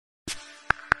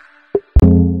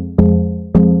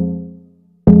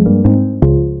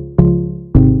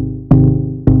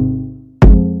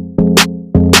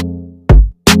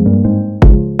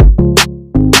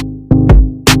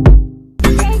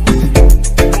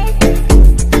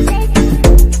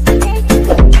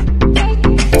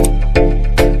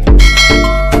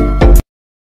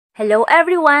Hello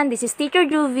everyone, this is Teacher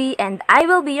Juvie and I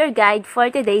will be your guide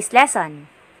for today's lesson.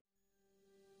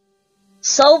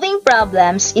 Solving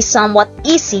problems is somewhat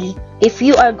easy if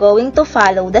you are going to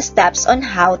follow the steps on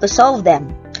how to solve them.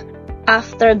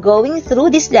 After going through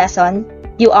this lesson,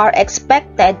 you are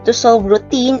expected to solve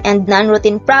routine and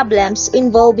non-routine problems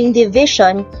involving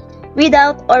division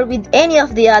without or with any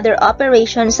of the other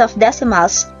operations of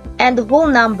decimals and whole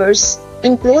numbers,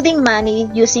 including money,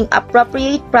 using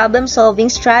appropriate problem-solving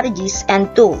strategies and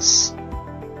tools.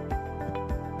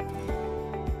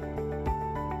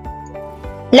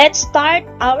 Let's start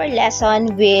our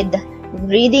lesson with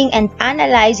reading and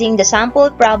analyzing the sample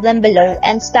problem below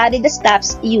and study the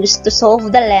steps used to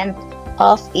solve the length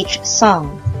of each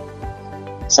song.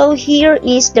 So here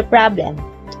is the problem.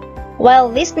 While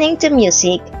listening to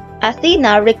music,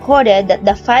 Athena recorded that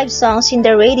the 5 songs in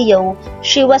the radio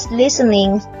she was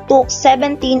listening took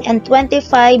 17 and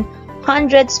 25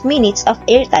 hundredths minutes of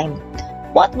airtime.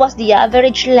 What was the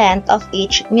average length of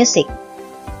each music?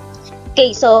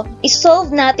 Okay, so isolve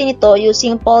natin ito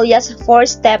using Polya's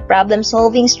 4-step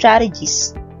problem-solving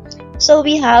strategies. So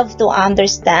we have to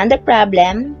understand the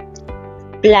problem,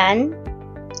 plan,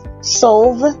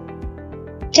 solve,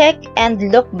 check, and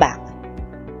look back.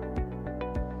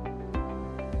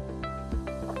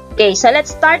 Okay, so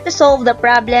let's start to solve the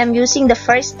problem using the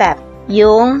first step,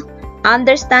 yung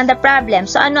understand the problem.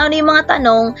 So ano yung mga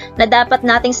tanong na dapat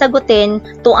nating sagutin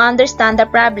to understand the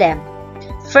problem?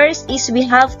 First is we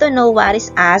have to know what is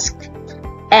asked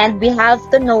and we have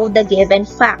to know the given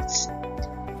facts.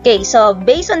 Okay, so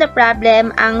based on the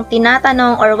problem, ang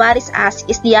tinatanong or what is asked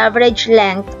is the average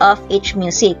length of each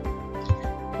music.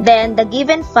 Then the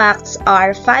given facts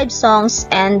are 5 songs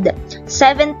and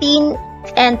 17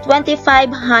 and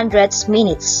 25 hundredths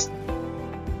minutes.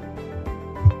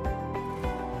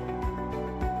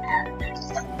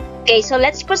 Okay, so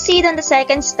let's proceed on the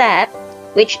second step,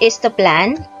 which is to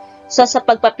plan. So sa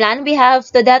pagpa-plan, we have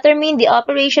to determine the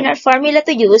operation or formula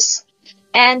to use,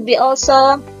 and we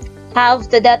also have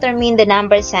to determine the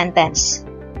number sentence.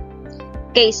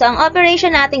 Okay, so ang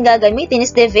operation natin gagamitin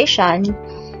is division,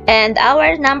 and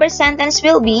our number sentence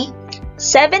will be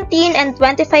 17 and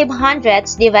 25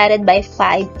 hundredths divided by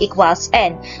 5 equals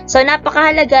n. So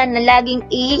napakahalaga na laging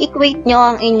i-equate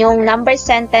nyo ang inyong number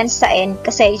sentence sa n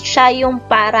kasi siya yung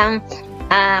parang,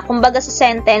 kumbaga sa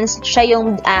sentence, siya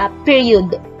yung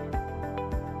period.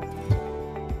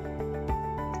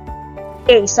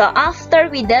 Okay, so after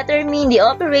we determine the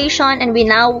operation and we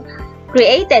now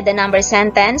created the number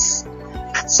sentence,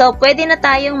 so pwede na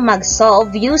tayong mag-solve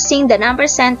using the number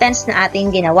sentence na ating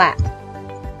ginawa.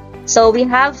 So we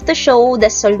have to show the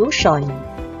solution.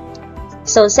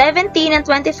 So 17 and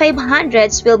 25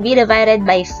 hundredths will be divided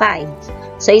by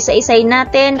 5. So isa-isay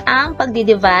natin ang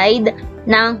pagdi-divide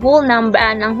ng whole number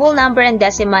and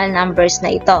decimal numbers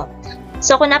na ito.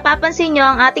 So kung napapansin nyo,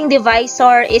 ang ating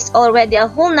divisor is already a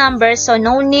whole number, so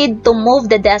no need to move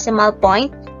the decimal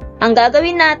point. Ang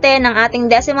gagawin natin, ang ating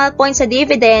decimal point sa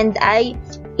dividend ay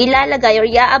ilalagay or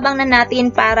iaabang na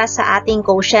natin para sa ating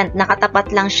quotient. Nakatapat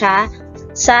lang siya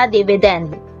sa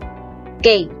dividend.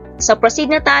 Okay, so proceed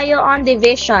na tayo on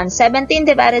division. 17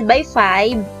 divided by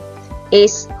 5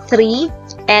 is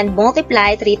 3 and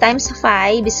multiply 3 times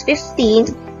 5 is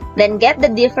 15. Then get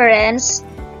the difference.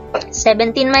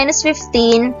 17 minus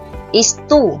 15 is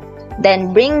 2.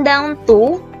 Then bring down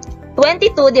 2.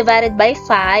 22 divided by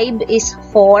 5 is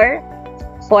 4.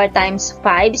 4 times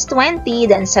 5 is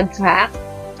 20. Then subtract.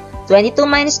 22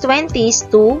 minus 20 is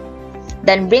 2.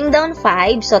 Then bring down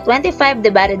 5. So 25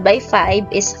 divided by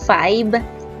 5 is 5.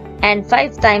 And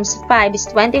 5 times 5 is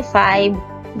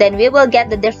 25. Then we will get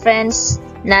the difference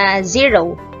na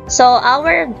 0. So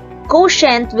our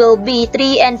quotient will be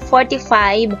 3 and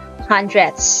 45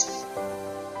 hundredths.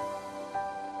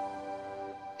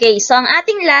 Okay, so ang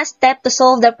ating last step to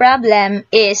solve the problem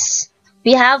is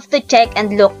we have to check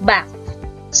and look back.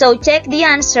 So check the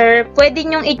answer. Pwede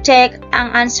nyong i-check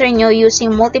ang answer nyo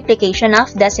using multiplication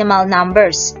of decimal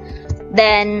numbers.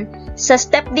 Then, sa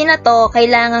step din na to,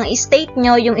 kailangang i-state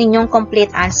nyo yung inyong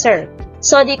complete answer.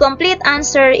 So the complete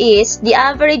answer is the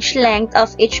average length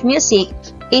of each music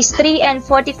is 3 and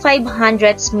 45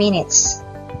 hundredths minutes.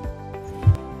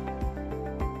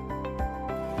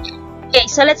 Okay,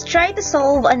 so let's try to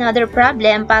solve another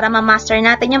problem para ma-master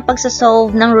natin yung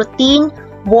pagsasolve ng routine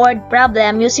word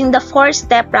problem using the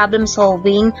 4-step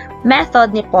problem-solving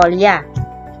method ni Polya.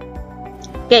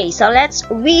 Okay, so let's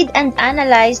read and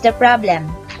analyze the problem.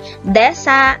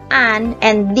 Desa, Ann,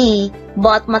 and D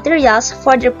bought materials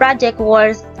for their project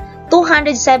worth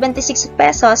 276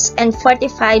 pesos and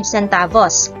 45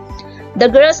 centavos. The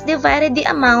girls divided the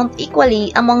amount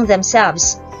equally among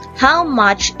themselves. how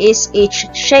much is each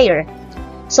share.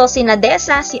 So, sina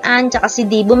Desa, si Ann, tsaka si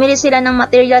D, bumili sila ng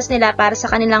materials nila para sa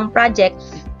kanilang project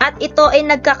at ito ay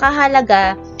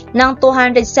nagkakahalaga ng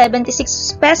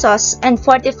 276 pesos and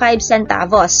 45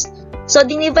 centavos. So,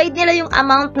 dinivide nila yung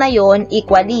amount na yon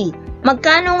equally.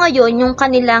 Magkano ngayon yung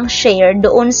kanilang share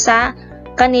doon sa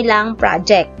kanilang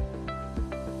project?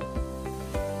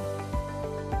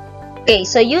 Okay,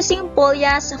 so using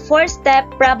Polya's 4-step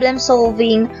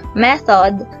problem-solving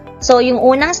method, so yung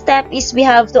unang step is we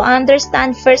have to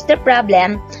understand first the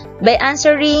problem by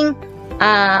answering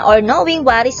or knowing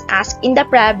what is asked in the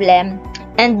problem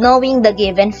and knowing the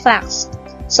given facts.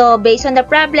 So, based on the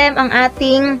problem, ang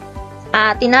ating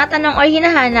tinatanong or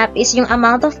hinahanap is yung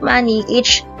amount of money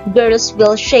each girls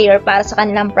will share para sa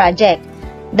kanilang project.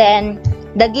 Then,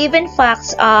 the given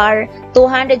facts are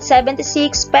 276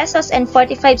 pesos and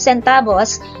 45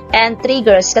 centavos and 3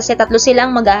 girls kasi tatlo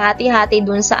silang maghahati-hati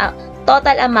dun sa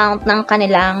total amount ng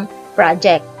kanilang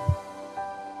project.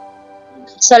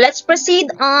 So, let's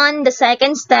proceed on the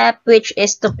second step, which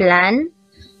is to plan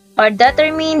or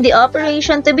determine the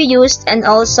operation to be used, and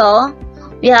also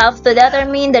we have to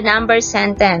determine the number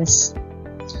sentence.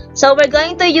 So, we're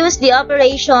going to use the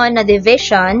operation na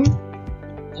division,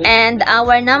 and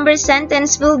our number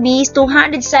sentence will be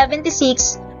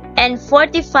 276 and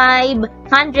 45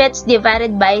 hundredths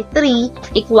divided by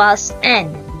 3 equals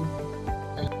n.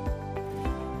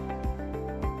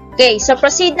 Okay, so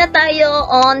proceed na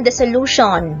tayo on the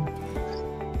solution.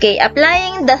 Okay,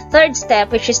 applying the third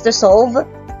step, which is to solve,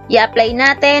 i-apply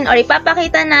natin or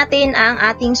ipapakita natin ang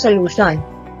ating solution.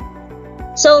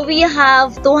 So, we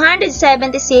have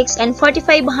 276 and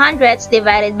 45 hundredths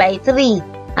divided by 3.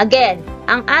 Again,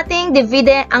 ang ating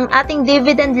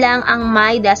dividend lang ang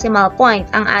may decimal point.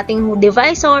 Ang ating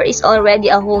divisor is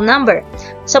already a whole number.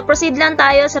 So, proceed lang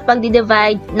tayo sa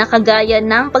pagdi-divide na kagaya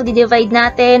ng pagdi-divide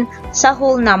natin sa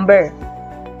whole number.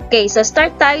 Okay, so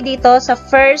start tayo dito sa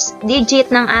first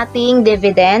digit ng ating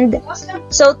dividend.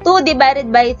 So, 2 divided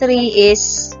by 3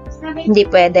 is hindi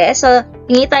pwede. So,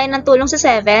 hingi tayo ng tulong sa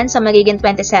 7. So, magiging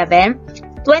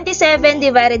 27. 27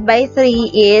 divided by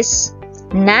 3 is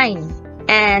 9.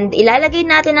 And ilalagay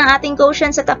natin ang ating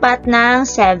quotient sa tapat ng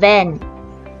 7.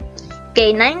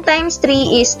 Okay, 9 times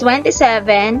 3 is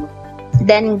 27.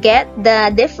 Then get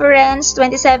the difference.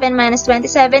 27 minus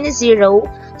 27 is 0.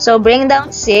 So, bring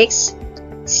down 6.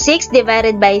 6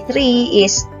 divided by 3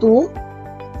 is 2.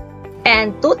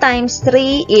 And 2 times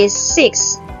 3 is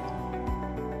 6.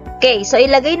 Okay, so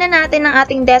ilagay na natin ang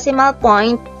ating decimal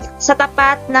point sa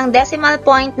tapat ng decimal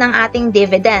point ng ating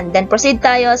dividend. Then proceed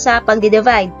tayo sa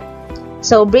pagdi-divide.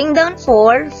 So bring down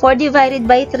 4. 4 divided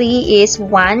by 3 is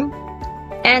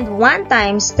 1. And 1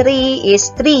 times 3 is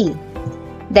 3.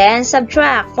 Then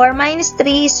subtract. 4 minus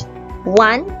 3 is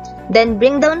 1. Then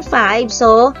bring down 5.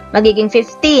 So magiging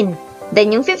 15. Then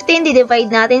yung 15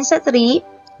 di-divide natin sa 3.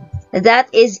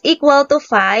 That is equal to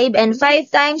 5. And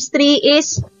 5 times 3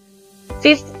 is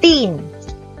 15.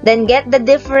 Then get the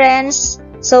difference.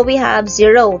 So we have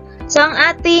 0. So ang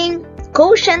ating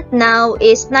quotient now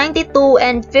is 92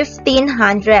 and 15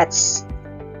 hundredths.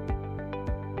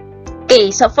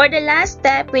 Okay, so for the last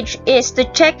step, which is to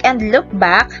check and look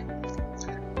back,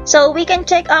 so we can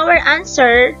check our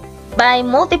answer by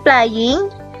multiplying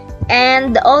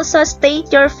and also state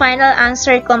your final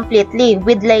answer completely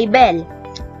with label.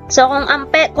 So,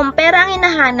 kung pera ang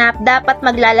hinahanap, dapat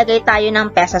maglalagay tayo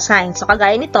ng peso sign. So,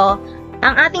 kagaya nito,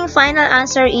 ang ating final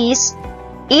answer is,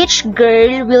 each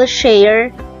girl will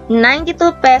share 92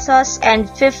 pesos and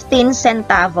 15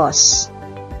 centavos.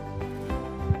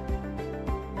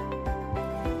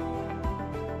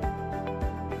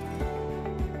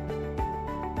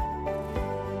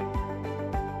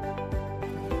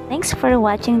 Thanks for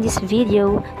watching this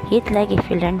video. Hit like if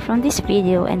you learned from this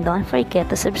video and don't forget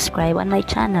to subscribe on my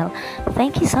channel.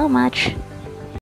 Thank you so much.